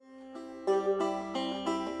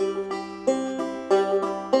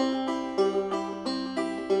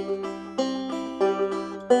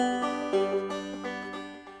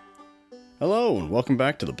welcome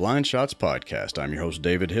back to the Blind Shots Podcast. I'm your host,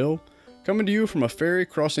 David Hill, coming to you from a ferry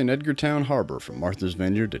crossing Edgartown Harbor from Martha's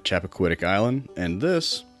Vineyard to Chappaquiddick Island, and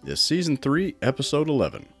this is Season 3, Episode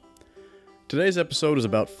 11. Today's episode is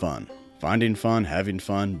about fun. Finding fun, having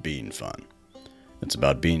fun, being fun. It's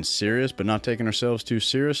about being serious but not taking ourselves too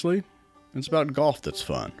seriously. It's about golf that's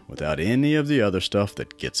fun, without any of the other stuff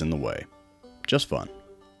that gets in the way. Just fun.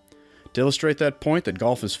 To illustrate that point that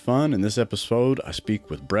golf is fun, in this episode I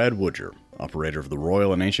speak with Brad Woodger, operator of the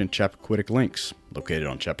Royal and Ancient Chappaquiddick Links, located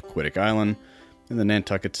on Chappaquiddick Island in the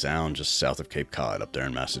Nantucket Sound just south of Cape Cod up there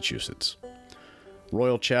in Massachusetts.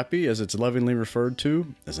 Royal Chappie, as it's lovingly referred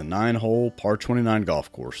to, is a 9-hole par 29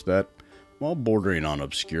 golf course that, while bordering on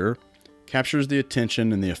obscure, captures the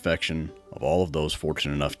attention and the affection of all of those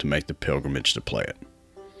fortunate enough to make the pilgrimage to play it.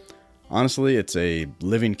 Honestly, it's a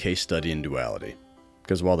living case study in duality.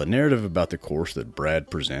 Because while the narrative about the course that Brad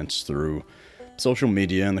presents through social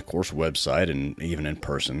media and the course website and even in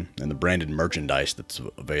person, and the branded merchandise that's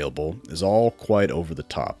available, is all quite over the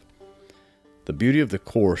top, the beauty of the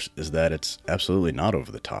course is that it's absolutely not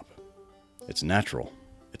over the top. It's natural.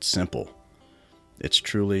 It's simple. It's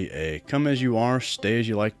truly a come as you are, stay as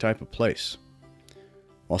you like type of place.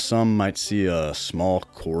 While some might see a small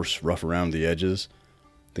course rough around the edges,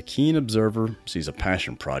 the keen observer sees a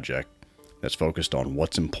passion project that's focused on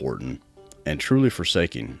what's important and truly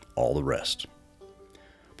forsaking all the rest.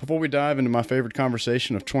 Before we dive into my favorite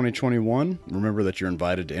conversation of 2021, remember that you're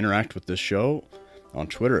invited to interact with this show on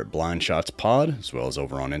Twitter at BlindShotsPod, as well as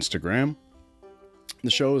over on Instagram. The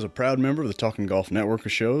show is a proud member of the Talking Golf network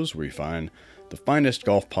of shows, where you find the finest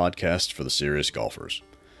golf podcasts for the serious golfers.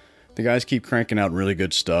 The guys keep cranking out really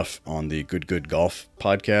good stuff on the Good Golf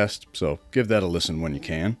podcast, so give that a listen when you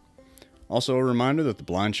can. Also, a reminder that the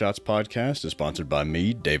Blind Shots Podcast is sponsored by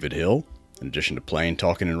me, David Hill. In addition to playing,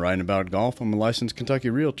 talking, and writing about golf, I'm a licensed Kentucky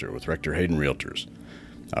realtor with Rector Hayden Realtors.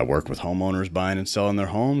 I work with homeowners buying and selling their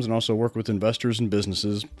homes and also work with investors and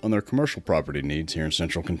businesses on their commercial property needs here in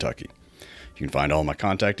central Kentucky. You can find all my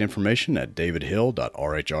contact information at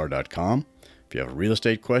davidhill.rhr.com. If you have a real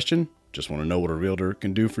estate question, just want to know what a realtor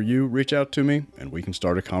can do for you, reach out to me and we can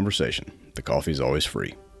start a conversation. The coffee's always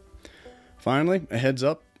free. Finally, a heads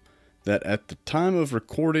up that at the time of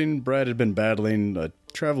recording, Brad had been battling a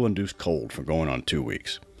travel-induced cold for going on 2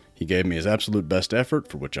 weeks. He gave me his absolute best effort,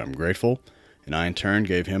 for which I'm grateful, and I in turn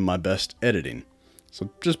gave him my best editing. So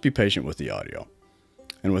just be patient with the audio.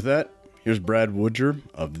 And with that, here's Brad Woodger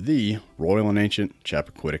of the Royal and Ancient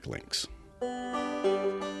Chappaquiddick Links.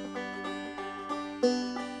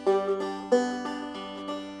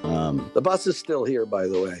 The bus is still here, by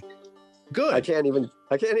the way. Good. I can't even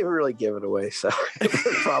really give it away. So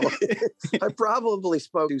I probably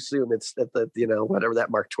spoke too soon. It's that whatever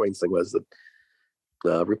that Mark Twain thing was,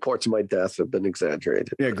 that reports of my death have been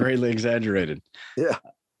exaggerated. Yeah, greatly exaggerated. Yeah.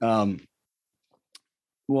 Well,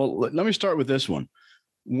 let me start with this one.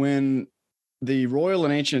 When the Royal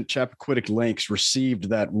and Ancient Chappaquiddick Links received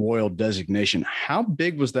that royal designation, how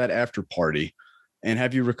big was that after party, and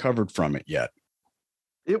have you recovered from it yet?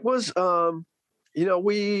 It was,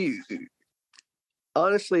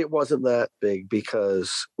 honestly, it wasn't that big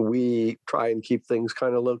because we try and keep things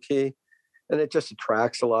kind of low key, and it just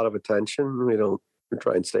attracts a lot of attention. We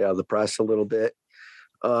try and stay out of the press a little bit.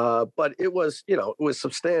 But it was, it was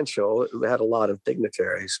substantial. It had a lot of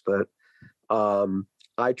dignitaries, but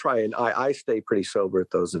I stay pretty sober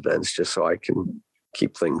at those events just so I can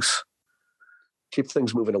keep things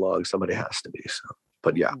moving along. Somebody has to be. So,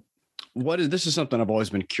 but yeah. This is something I've always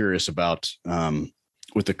been curious about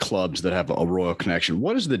with the clubs that have a royal connection.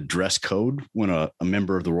 What is the dress code when a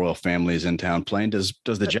member of the royal family is in town playing? Does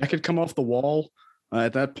the jacket come off the wall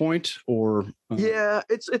at that point, or? Yeah,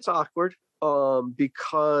 it's awkward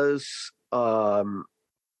because when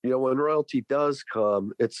royalty does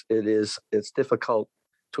come, it's difficult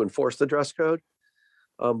to enforce the dress code.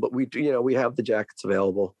 But we do, we have the jackets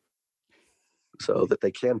available so that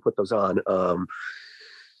they can put those on.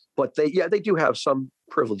 But they do have some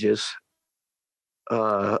privileges.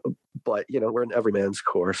 But we're in every man's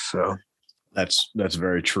course, so that's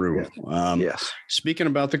very true. Yeah. Yes. Speaking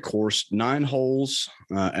about the course, 9 holes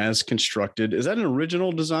as constructed. Is that an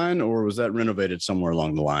original design, or was that renovated somewhere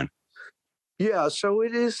along the line? Yeah, so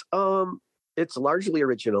it is. It's largely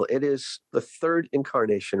original. It is the third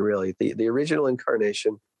incarnation, really. The original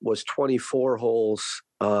incarnation was 24 holes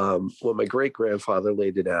when my great grandfather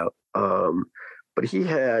laid it out. But he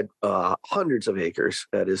had hundreds of acres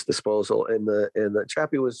at his disposal, and the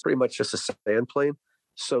Chappie was pretty much just a sand plain.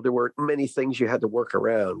 So there weren't many things you had to work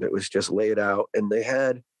around. It was just laid out, and they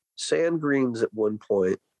had sand greens at one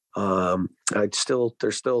point. There's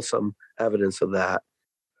still some evidence of that.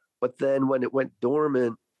 But then when it went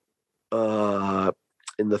dormant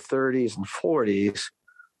in the 30s and 40s,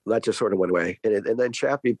 that just sort of went away. And then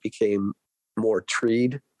Chappie became more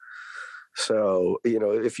treed. So,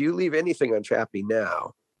 if you leave anything on Chappie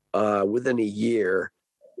now, within a year,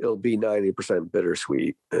 it'll be 90%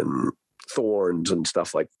 bittersweet and thorns and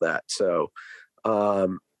stuff like that. So,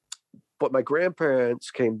 but my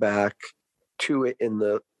grandparents came back to it in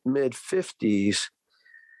the mid 50s.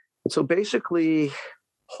 And so basically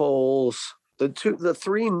the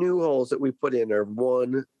three new holes that we put in are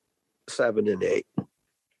 1, 7, and 8.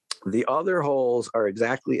 The other holes are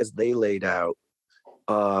exactly as they laid out,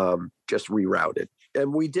 just rerouted.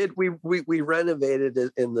 And we renovated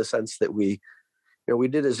it in the sense that we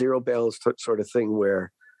did a zero balance sort of thing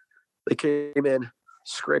where they came in,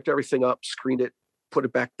 scraped everything up, screened it, put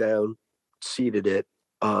it back down, seeded it,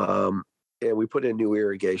 and we put in new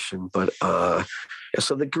irrigation. But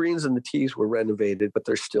so the greens and the tees were renovated, but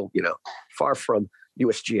they're still, far from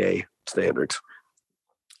USGA standards.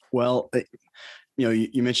 Well,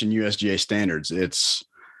 you mentioned USGA standards. It's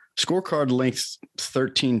scorecard length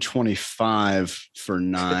 1325 for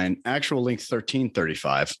 9, actual length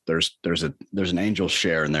 1335. There's an angel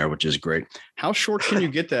share in there, which is great. How short can you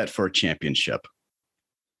get that for a championship?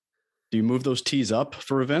 Do you move those tees up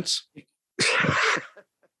for events?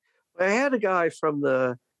 I had a guy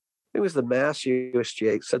from it was the Mass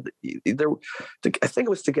USGA said that I think it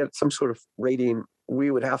was to get some sort of rating,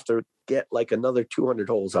 we would have to get like another 200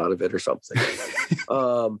 holes out of it or something.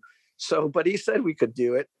 But he said we could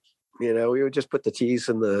do it. We would just put the tees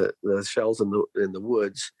and the shells in the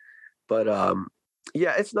woods. But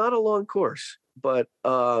it's not a long course. But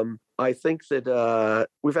I think that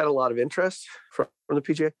we've had a lot of interest from the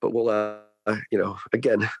PGA. But we'll,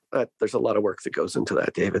 again, there's a lot of work that goes into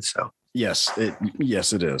that, David. So yes,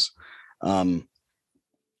 it is.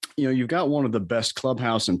 You've got one of the best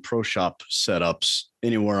clubhouse and pro shop setups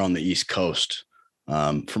anywhere on the East Coast.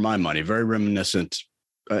 For my money, very reminiscent.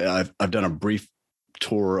 I've done a brief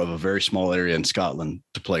tour of a very small area in Scotland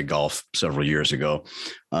to play golf several years ago.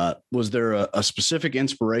 Was there a specific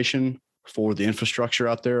inspiration for the infrastructure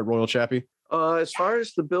out there at Royal Chappie? As far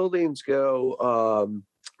as the buildings go,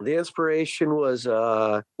 the inspiration was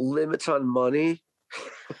limits on money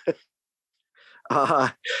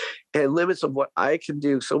and limits of what I can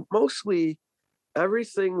do. So mostly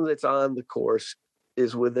everything that's on the course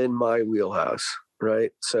is within my wheelhouse,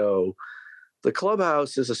 right? So the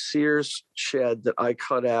clubhouse is a Sears shed that I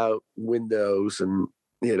cut out windows and,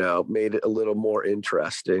 made it a little more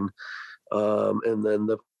interesting. And then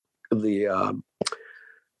the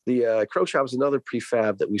Crow Shop is another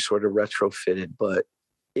prefab that we sort of retrofitted, but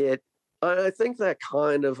I think that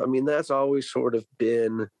that's always sort of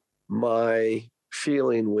been my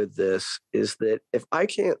feeling with this, is that if I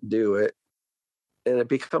can't do it and it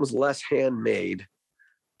becomes less handmade,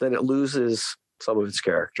 then it loses some of its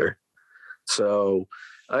character. So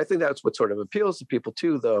I think that's what sort of appeals to people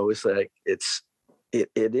too, though, is that it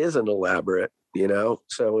isn't elaborate,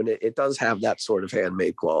 so, and it does have that sort of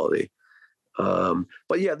handmade quality.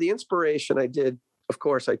 But yeah, the inspiration I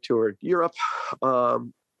toured Europe,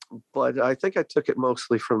 but I think I took it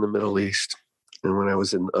mostly from the Middle East and when I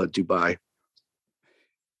was in Dubai.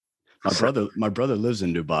 My brother lives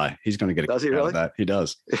in Dubai. He's going to get a kick out of that. He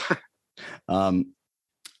does.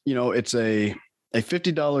 It's a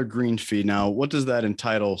 $50 green fee. Now, what does that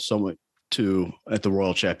entitle someone to at the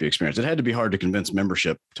Royal Chappie Experience? It had to be hard to convince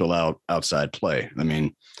membership to allow outside play. I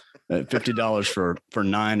mean, $50 for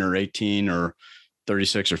 9 or 18 or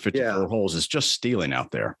 36 or 54 holes is just stealing out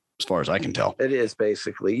there, as far as I can tell. It is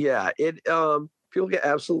basically, yeah. People get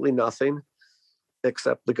absolutely nothing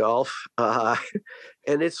except the golf, and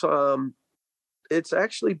it's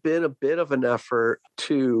actually been a bit of an effort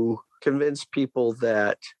to convince people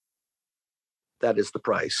that is the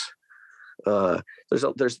price.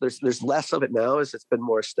 There's less of it now as it's been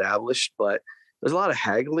more established, but there's a lot of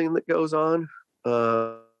haggling that goes on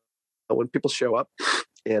when people show up,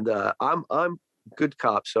 and I'm good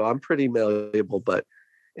cop, so I'm pretty malleable, but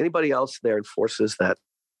anybody else there enforces that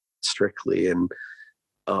strictly. And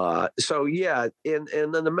so yeah, and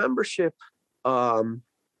then the membership, they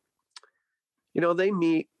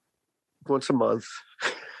meet once a month.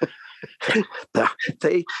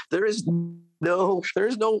 There is no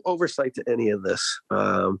oversight to any of this.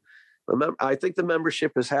 I think the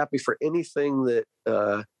membership is happy for anything that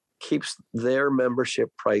keeps their membership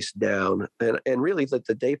price down, and really that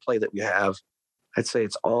the day play that we have, I'd say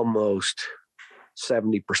it's almost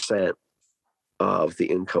 70% of the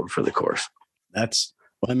income for the course.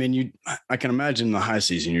 Well, I mean, I can imagine the high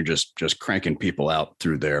season, you're just cranking people out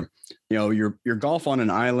through there. Your golf on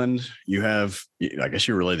an island. You have, I guess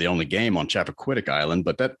you're really the only game on Chappaquiddick Island,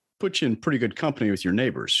 but that puts you in pretty good company with your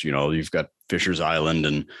neighbors. You've got Fisher's Island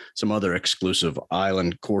and some other exclusive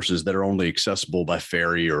island courses that are only accessible by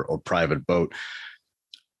ferry or private boat.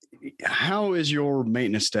 How is your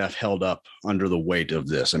maintenance staff held up under the weight of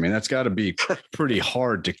this? I mean, that's got to be pretty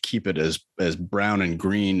hard to keep it as brown and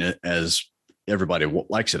green as everybody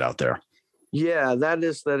likes it out there. Yeah,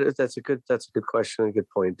 that's a good question. A good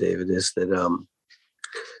point, David, is that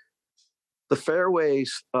the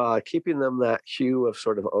fairways, keeping them that hue of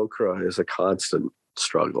sort of ochre is a constant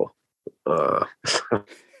struggle. I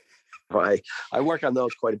work on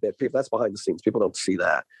those quite a bit. That's behind the scenes. People don't see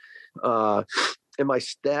that. And my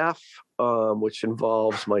staff, which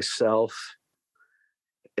involves myself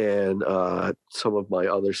and some of my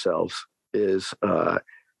other selves, is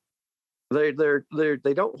they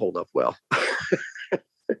don't hold up well.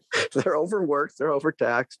 They're overworked, they're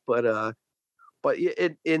overtaxed, but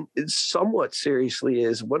it somewhat seriously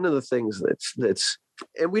is one of the things that's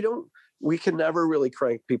and we can never really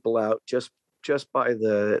crank people out just by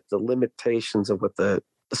the limitations of what the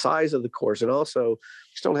size of the course, and also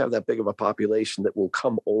just don't have that big of a population that will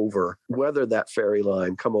come over, weather that ferry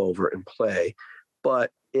line, come over and play.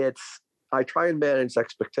 But I try and manage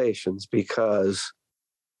expectations, because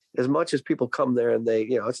as much as people come there and they,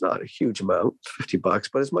 it's not a huge amount, $50,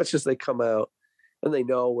 but as much as they come out and they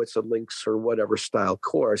know it's a links or whatever style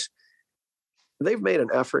course, they've made an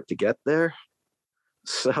effort to get there.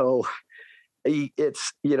 So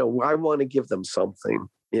it's, I want to give them something.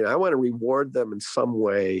 I want to reward them in some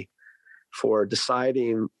way for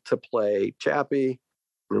deciding to play Chappie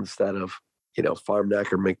instead of, Farm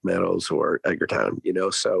Neck or Mink Meadows or Edgartown,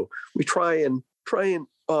 so we try and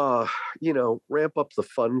ramp up the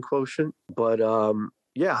fun quotient. But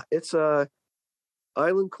it's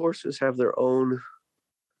island courses have their own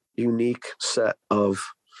unique set of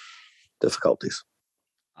difficulties.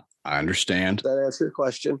 I understand. Did that answer your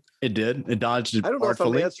question? It did. It dodged it. I don't know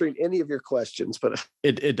artfully. if I'm answering any of your questions, but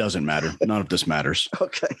it doesn't matter. None of this matters.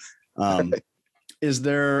 Okay. Is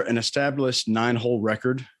there an established 9-hole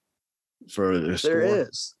record for the score? There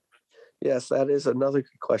is. Yes, that is another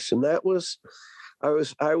good question. I was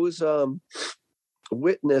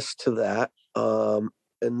witness to that, and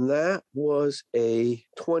that was a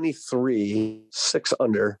 23 6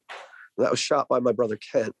 under. That was shot by my brother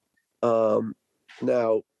Kent.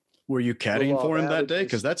 Now, were you caddying for him that day?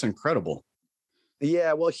 Because that's incredible.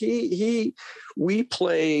 Yeah, well, we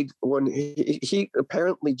played when he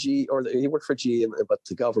apparently he worked for G, but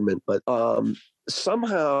the government, but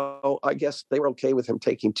somehow I guess they were okay with him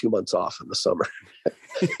taking 2 months off in the summer.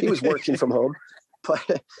 He was working from home,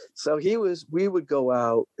 but so we would go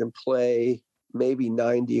out and play maybe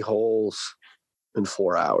 90 holes in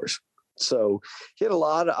 4 hours. So he had a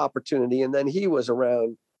lot of opportunity, and then he was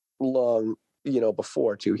around long,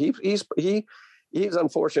 before too. He's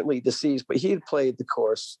unfortunately deceased, but he had played the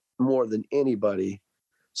course more than anybody.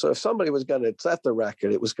 So if somebody was going to set the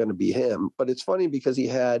record, it was going to be him. But it's funny because he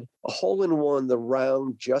had a hole-in-one the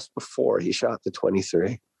round just before he shot the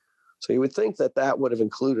 23. So you would think that would have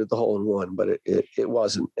included the hole-in-one, but it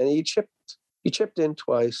wasn't. And he chipped in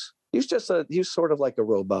twice. He was sort of like a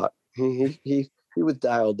robot. He was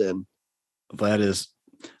dialed in. That is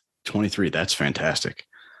 23. That's fantastic.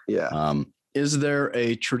 Yeah. Is there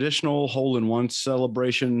a traditional hole-in-one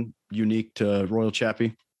celebration unique to Royal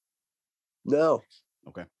Chappie? No.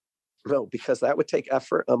 Okay. No, because that would take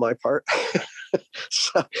effort on my part.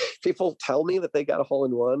 So people tell me that they got a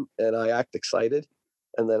hole-in-one, and I act excited,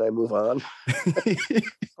 and then I move on.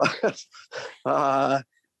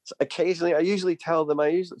 Occasionally, I usually tell them.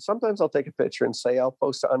 Sometimes I'll take a picture and say I'll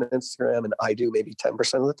post it on Instagram, and I do maybe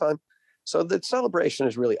 10% of the time. So the celebration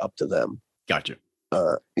is really up to them. Gotcha.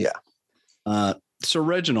 Yeah. So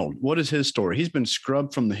Reginald, what is his story? He's been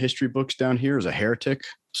scrubbed from the history books down here as a heretic.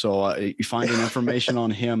 So finding information on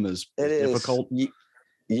him is difficult.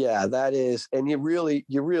 Yeah, that is. And you really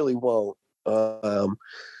won't, for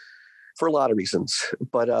a lot of reasons.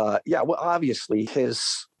 But well, obviously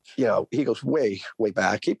he goes way, way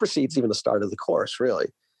back. He precedes even the start of the course, really.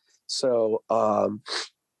 So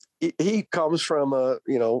he comes from a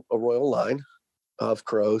royal line of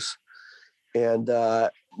crows. And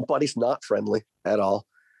but he's not friendly at all,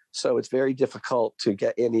 so it's very difficult to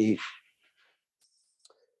get any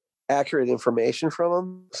accurate information from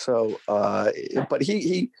him. So, but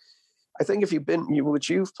he, I think if you've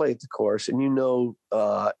played the course, and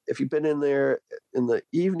if you've been in there in the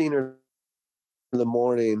evening or in the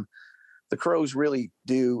morning, the crows really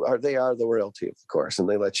they are the royalty of the course, and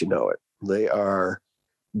they let you know it. They are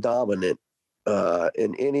dominant,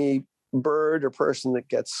 and any bird or person that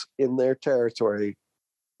gets in their territory,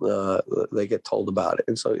 they get told about it.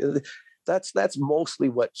 And so that's mostly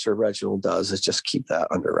what Sir Reginald does, is just keep that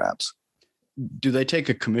under wraps. Do they take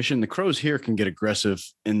a commission? The crows here can get aggressive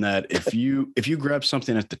in that if you grab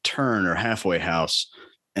something at the turn or halfway house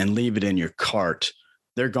and leave it in your cart,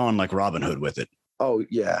 they're gone like Robin Hood with it. Oh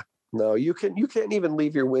yeah. No, you can't even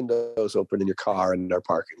leave your windows open in your car in our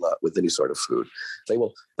parking lot with any sort of food. They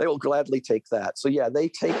will gladly take that. So yeah, they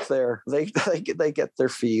take they get their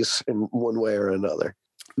fees in one way or another.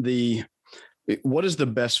 What is the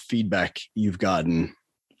best feedback you've gotten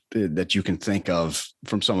that you can think of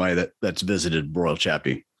from somebody that's visited Royal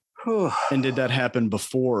Chappie? And did that happen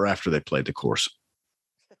before or after they played the course?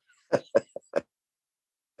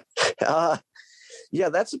 Yeah,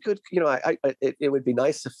 that's a good, it would be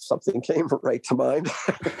nice if something came right to mind,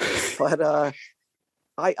 but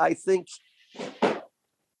I think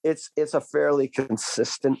it's a fairly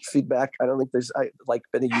consistent feedback. I don't think there's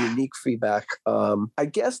been a unique feedback. I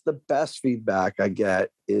guess the best feedback I get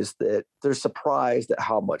is that they're surprised at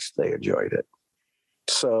how much they enjoyed it.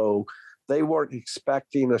 So they weren't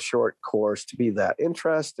expecting a short course to be that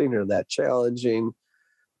interesting or that challenging.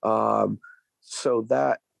 So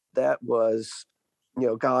that was,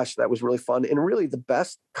 gosh, that was really fun. And really the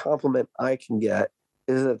best compliment I can get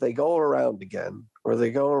is that they go around again, or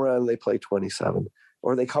they go around and they play 27,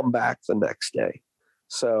 or they come back the next day.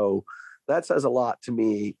 So that says a lot to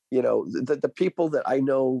me. The people that I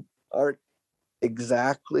know aren't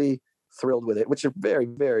exactly thrilled with it, which are very,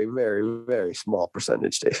 very, very, very small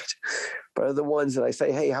percentage, David, but are the ones that I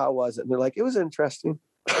say, hey, how was it? And they're like, it was interesting.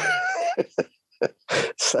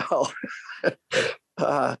 So,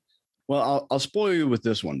 well, I'll spoil you with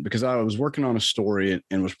this one, because I was working on a story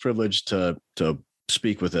and was privileged to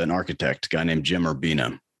speak with an architect, a guy named Jim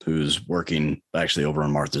Urbina, who's working actually over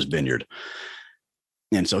on Martha's Vineyard.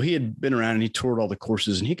 And so he had been around and he toured all the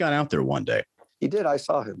courses, and he got out there one day. He did. I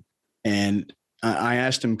saw him. And I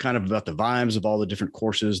asked him kind of about the vibes of all the different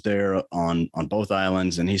courses there on both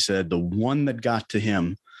islands. And he said the one that got to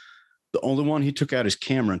him, the only one he took out his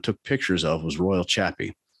camera and took pictures of, was Royal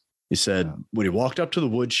Chappie. He said when he walked up to the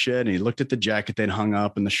woodshed and he looked at the jacket they'd hung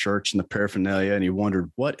up and the shirts and the paraphernalia, and he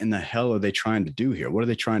wondered, what in the hell are they trying to do here? What are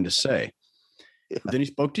they trying to say? Yeah. Then he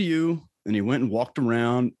spoke to you, and he went and walked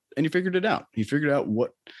around, and he figured it out. He figured out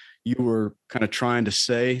what you were kind of trying to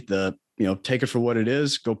say, take it for what it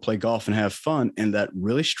is, go play golf and have fun. And that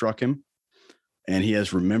really struck him. And he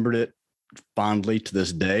has remembered it fondly to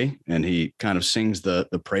this day. And he kind of sings the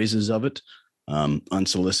praises of it,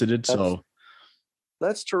 unsolicited.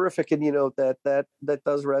 That's terrific. And, that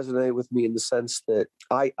does resonate with me in the sense that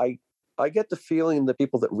I get the feeling that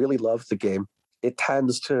people that really love the game, it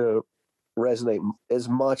tends to resonate as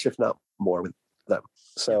much, if not more, with them.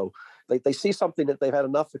 So they see something that they've had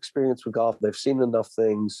enough experience with golf. They've seen enough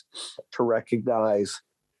things to recognize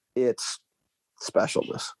its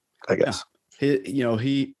specialness, I guess.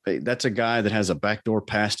 Yeah. That's a guy that has a backdoor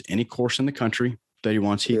pass to any course in the country that he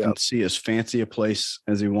wants. He can see as fancy a place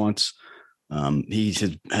as he wants. He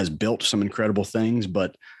has built some incredible things,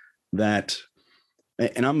 but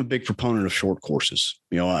and I'm a big proponent of short courses.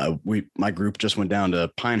 My group just went down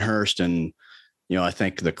to Pinehurst, and, I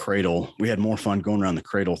think the Cradle, we had more fun going around the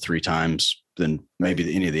Cradle 3 times than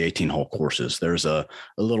maybe any of the 18-hole courses. There's a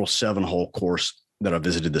little 7-hole course that I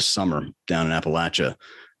visited this summer down in Appalachia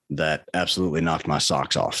that absolutely knocked my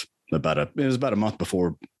socks off. It was about a month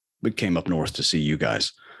before we came up north to see you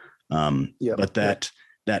guys. But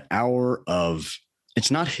that hour of,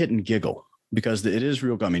 it's not hit and giggle, because it is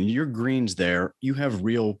real. I mean, your greens there, you have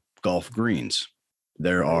real golf greens.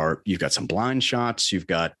 You've got some blind shots. You've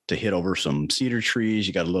got to hit over some cedar trees.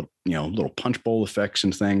 You got a little punch bowl effects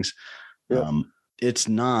and things. Yep. It's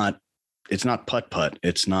not putt.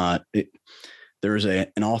 There's an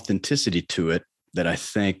authenticity to it that I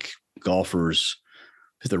think golfers,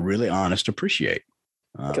 if they're really honest, appreciate.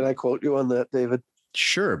 Can I quote you on that, David?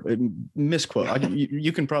 Sure. Misquote.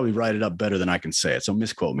 You can probably write it up better than I can say it. So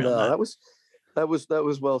misquote me on that. That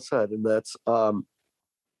was well said.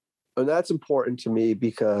 And that's important to me,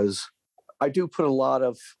 because I do put a lot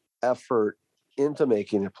of effort into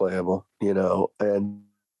making it playable, and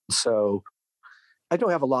so I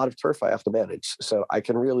don't have a lot of turf I have to manage. So I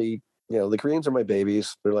can really, the greens are my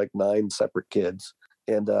babies. They're like 9 separate kids.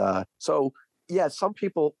 And so, yeah, some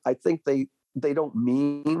people, I think they don't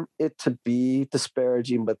mean it to be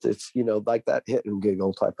disparaging, but it's, like that hit and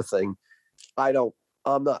giggle type of thing.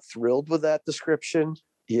 I'm not thrilled with that description,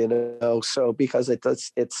 so because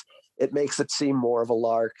it makes it seem more of a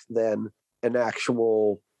lark than an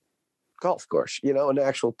actual golf course, an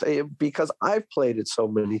actual, because I've played it so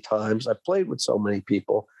many times. I've played with so many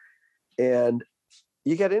people, and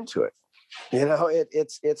you get into it.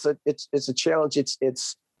 It's a challenge.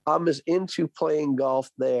 I'm as into playing golf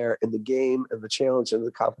there in the game and the challenge and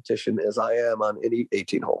the competition as I am on any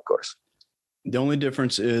 18-hole course. The only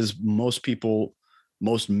difference is most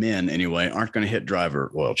men anyway, aren't going to hit driver,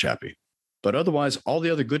 Royal Chappie. But otherwise, all the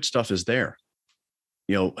other good stuff is there.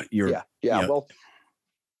 Well,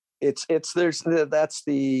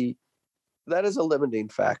 that is a limiting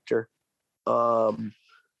factor. But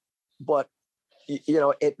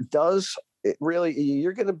it really,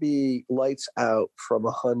 you're going to be lights out from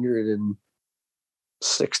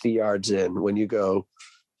 160 yards in when you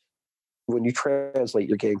translate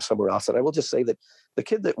your game somewhere else. And I will just say that the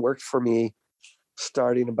kid that worked for me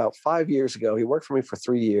starting about 5 years ago, he worked for me for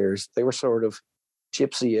 3 years. They were sort of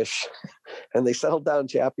gypsy-ish, and they settled down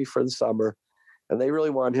Chappie for the summer, and they really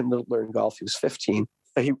wanted him to learn golf. He was 15.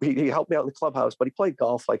 He helped me out in the clubhouse, but he played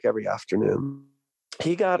golf like every afternoon.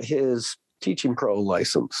 He got his teaching pro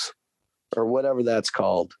license, or whatever that's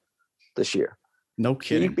called, this year. No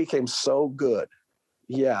kidding. He became so good.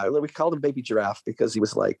 Yeah, we called him Baby Giraffe because he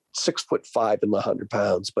was like 6'5" and 100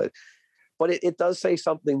 pounds. But it does say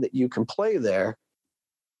something that you can play there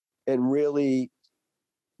and really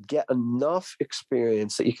get enough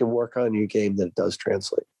experience that you can work on your game that it does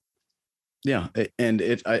translate. Yeah, and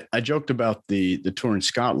I joked about the tour in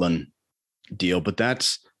Scotland deal, but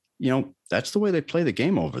that's the way they play the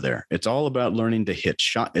game over there. It's all about learning to hit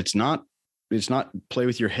shot. It's not play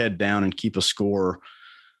with your head down and keep a score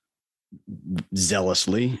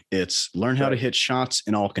zealously. It's learn how to hit shots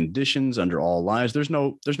in all conditions, under all lies. There's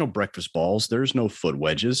no breakfast balls. There's no foot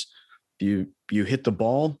wedges. You hit the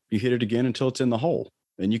ball, you hit it again until it's in the hole,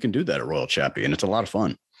 and you can do that at Royal Chappie, and it's a lot of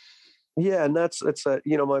fun. Yeah, and it's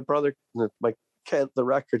my brother, my Kent, the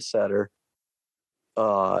record setter,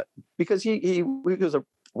 because he was a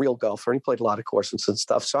real golfer and he played a lot of courses and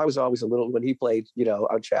stuff. So I was always a little, when he played,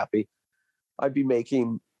 on Chappie, I'd be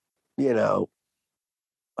making,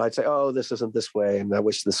 I'd say, oh, this isn't this way, and I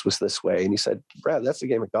wish this was this way. And he said, Brad, that's a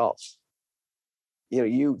game of golf.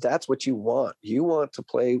 That's what you want. You want to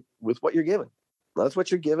play with what you're given. That's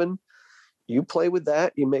what you're given. You play with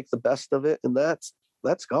that. You make the best of it, and that's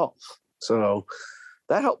golf. So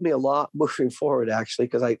that helped me a lot moving forward, actually,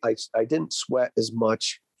 because I didn't sweat as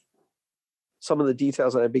much some of the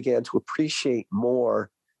details, and I began to appreciate more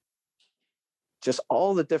just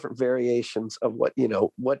all the different variations of what the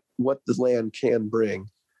land can bring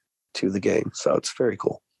to the game. So it's very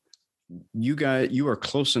cool. You are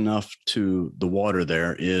close enough to the water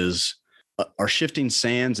there. Are shifting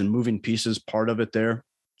sands and moving pieces part of it there?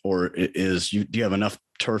 Or do you have enough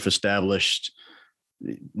turf established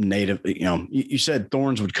native? You said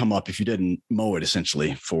thorns would come up if you didn't mow it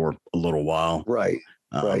essentially for a little while. Right.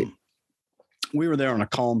 Right. We were there on a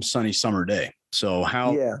calm, sunny summer day. So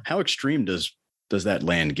how extreme does that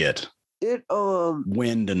land get? It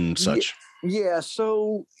wind and such. Yeah.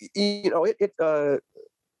 So the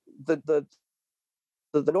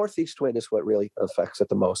northeast wind is what really affects it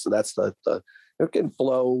the most, and that's it can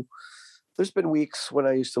blow. There's been weeks when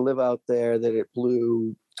I used to live out there that it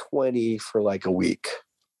blew 20 for like a week,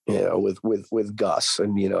 with gusts,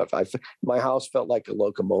 and my house felt like a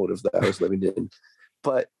locomotive that I was living in,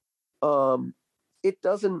 but it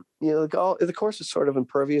doesn't. The course is sort of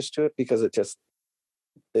impervious to it because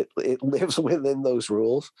it lives within those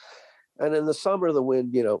rules, and in the summer the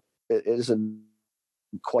wind, it isn't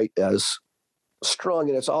quite as strong,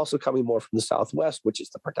 and it's also coming more from the southwest, which is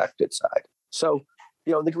the protected side. So,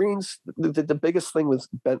 the greens, the biggest thing with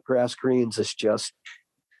bent grass greens is just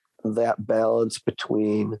that balance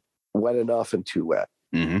between wet enough and too wet.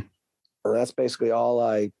 Mm-hmm. And that's basically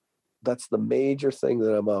that's the major thing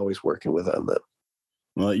that I'm always working with on them.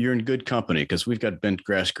 Well, you're in good company because we've got bent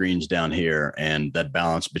grass greens down here, and that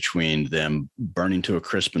balance between them burning to a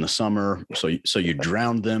crisp in the summer. So you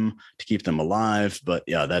drown them to keep them alive. But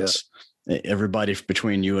everybody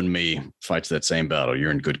between you and me fights that same battle.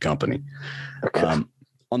 You're in good company. Okay.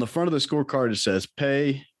 On the front of the scorecard, it says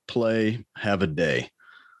pay, play, have a day.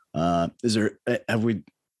 Do I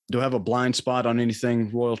have a blind spot on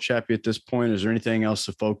anything Royal Chappie at this point? Is there anything else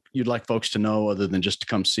you'd like folks to know other than just to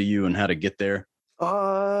come see you and how to get there?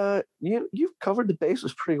 You've covered the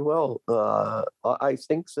bases pretty well. I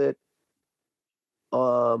think that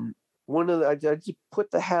I just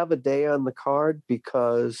put the have a day on the card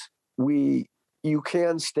because you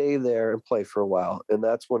can stay there and play for a while, and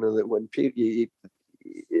that's one of the when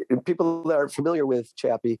people that aren't familiar with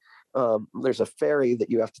Chappie, there's a ferry that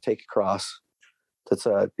you have to take across. That's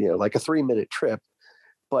like a 3-minute trip,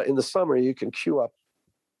 but in the summer you can queue up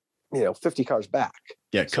 50 cars back.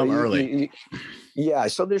 Yeah, come early. Yeah,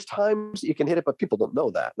 so there's times you can hit it, but people don't know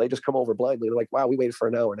that. They just come over blindly. They're like, wow, we waited for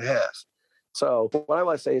an hour and a half. So what I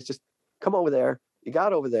want to say is just come over there. You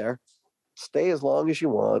got over there, stay as long as you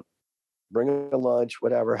want, bring a lunch,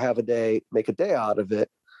 whatever, have a day, make a day out of it.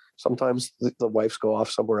 Sometimes the wives go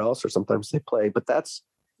off somewhere else or sometimes they play, but that's,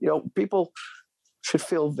 people should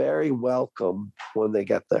feel very welcome when they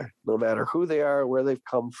get there, no matter who they are, where they've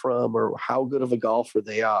come from, or how good of a golfer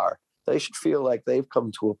they are. They should feel like they've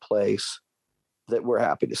come to a place that we're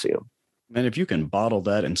happy to see them. Man, if you can bottle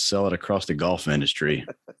that and sell it across the golf industry,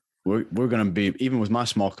 we're going to be, even with my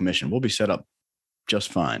small commission, we'll be set up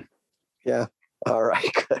just fine. Yeah. All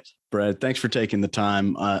right. Good. Brad, thanks for taking the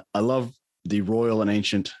time. I love the Royal and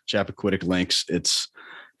Ancient Chappaquiddick links.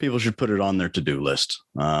 People should put it on their to-do list.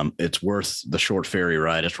 It's worth the short ferry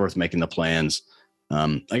ride. It's worth making the plans.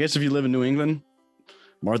 I guess if you live in New England,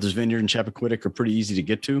 Martha's Vineyard and Chappaquiddick are pretty easy to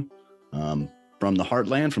get to. From the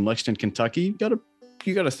heartland, from Lexington, Kentucky,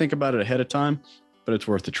 you got to think about it ahead of time, but it's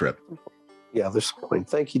worth the trip. Yeah, there's a point.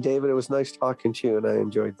 Thank you, David. It was nice talking to you, and I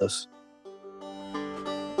enjoyed this.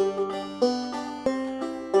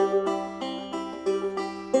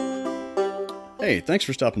 Hey, thanks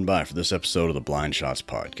for stopping by for this episode of the Blind Shots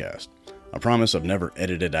podcast. I promise I've never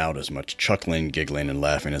edited out as much chuckling, giggling, and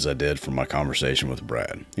laughing as I did from my conversation with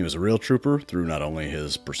Brad. He was a real trooper through not only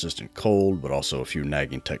his persistent cold, but also a few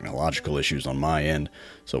nagging technological issues on my end.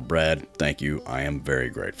 So Brad, thank you. I am very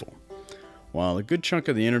grateful. While a good chunk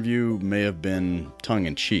of the interview may have been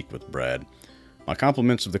tongue-in-cheek with Brad, my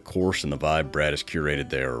compliments of the course and the vibe Brad has curated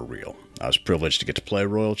there are real. I was privileged to get to play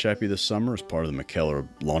Royal Chappie this summer as part of the McKellar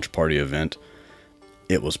launch party event.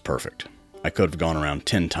 It was perfect. I could have gone around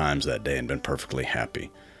 10 times that day and been perfectly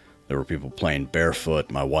happy. There were people playing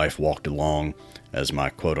barefoot. My wife walked along as my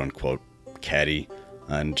quote-unquote caddy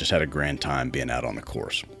and just had a grand time being out on the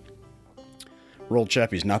course. Royal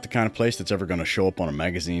Chappie is not the kind of place that's ever going to show up on a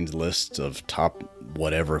magazine's list of top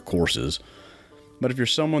whatever courses. But if you're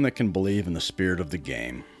someone that can believe in the spirit of the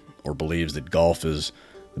game, or believes that golf is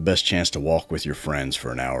the best chance to walk with your friends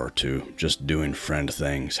for an hour or two, just doing friend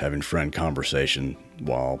things, having friend conversation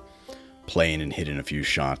while playing and hitting a few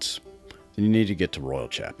shots, then you need to get to Royal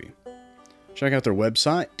Chappie. Check out their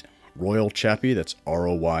website, Royal Chappie, that's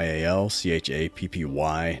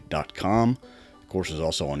ROYALCHAPPY.com. The course is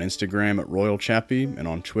also on Instagram at Royal Chappie and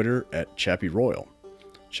on Twitter at Chappie Royal.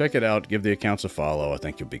 Check it out, give the accounts a follow. I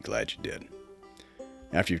think you'll be glad you did.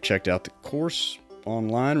 After you've checked out the course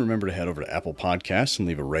online, remember to head over to Apple Podcasts and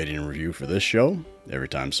leave a rating and review for this show. Every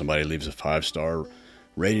time somebody leaves a 5-star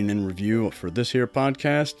rating and review for this here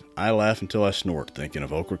podcast, I laugh until I snort, thinking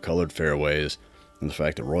of ochre-colored fairways and the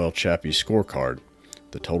fact that Royal Chappie's scorecard,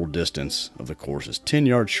 the total distance of the course, is 10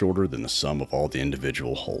 yards shorter than the sum of all the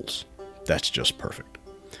individual holes. That's just perfect.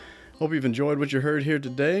 Hope you've enjoyed what you heard here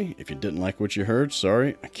today. If you didn't like what you heard,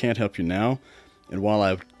 sorry, I can't help you now. And while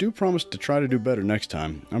I do promise to try to do better next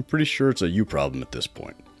time, I'm pretty sure it's a you problem at this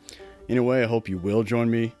point. Anyway, I hope you will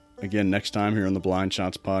join me again next time here on the Blind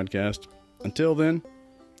Shots podcast. Until then,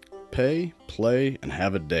 pay, play, and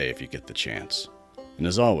have a day if you get the chance. And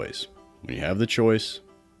as always, when you have the choice,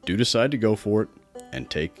 do decide to go for it and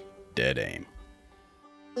take dead aim.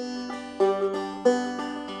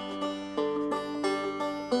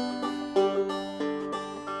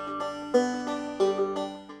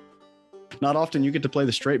 Not often you get to play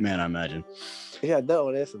the straight man, I imagine. Yeah, no,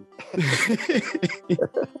 it isn't.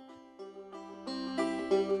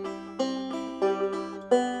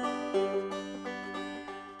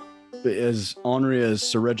 As ornery as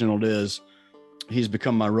Sir Reginald is, he's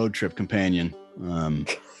become my road trip companion.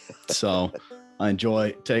 So I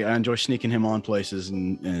enjoy sneaking him on places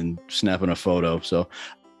and snapping a photo. So